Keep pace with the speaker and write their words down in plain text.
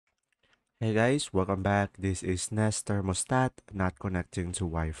Hey guys, welcome back. This is Nest Thermostat, not connecting to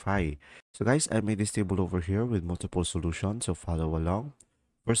Wi-Fi. So guys, I made this table over here with multiple solutions, so follow along.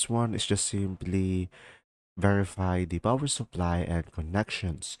 First one is just simply verify the power supply and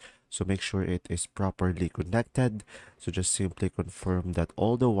connections. So make sure it is properly connected. So just simply confirm that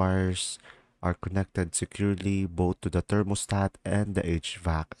all the wires are connected securely both to the thermostat and the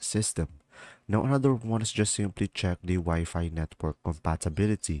HVAC system. Now another one is just simply check the Wi-Fi network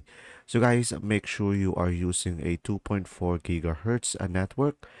compatibility. So guys, make sure you are using a 2.4 gigahertz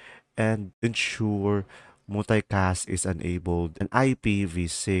network and ensure multicast is enabled and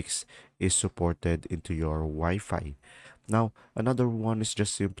IPv6 is supported into your Wi-Fi. Now, another one is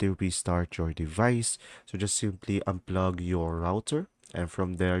just simply restart your device. So just simply unplug your router and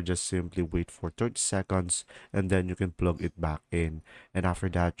from there just simply wait for 30 seconds and then you can plug it back in, and after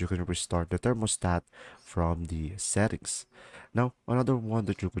that you can restart the thermostat from the settings. Now, another one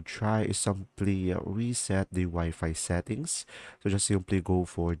that you could try is simply reset the Wi-Fi settings. So just simply go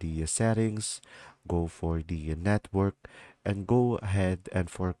for the settings, go for the network, and go ahead and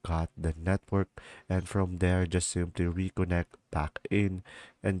forgot the network. And from there, just simply reconnect back in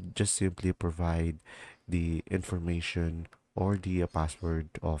and just simply provide the information or the password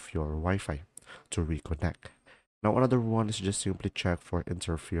of your Wi-Fi to reconnect. Now, another one is just simply check for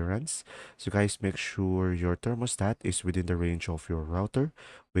interference. So guys, make sure your thermostat is within the range of your router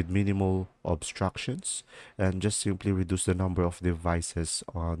with minimal obstructions, and just simply reduce the number of devices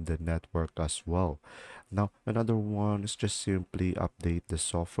on the network as well. Now, another one is just simply update the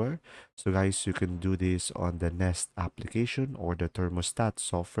software. So guys, you can do this on the Nest application or the thermostat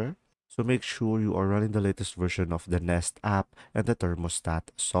software. So make sure you are running the latest version of the Nest app and the thermostat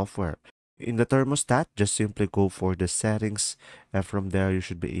software. In the thermostat, just simply go for the settings, and from there you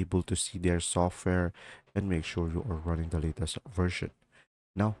should be able to see their software and make sure you are running the latest version.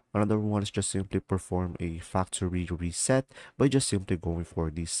 Now, another one is just simply perform a factory reset by just simply going for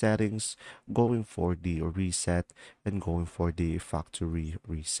the settings, going for the reset, and going for the factory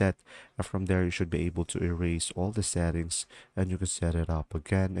reset. And from there, you should be able to erase all the settings and you can set it up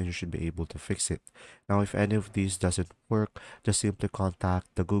again and you should be able to fix it. Now, if any of these doesn't work, just simply contact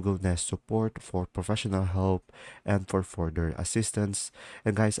the Google Nest support for professional help and for further assistance.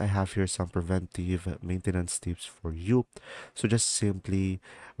 And guys, I have here some preventive maintenance tips for you. So just simply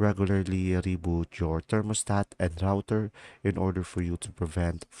regularly reboot your thermostat and router in order for you to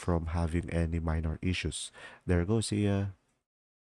prevent from having any minor issues. There goes, see ya.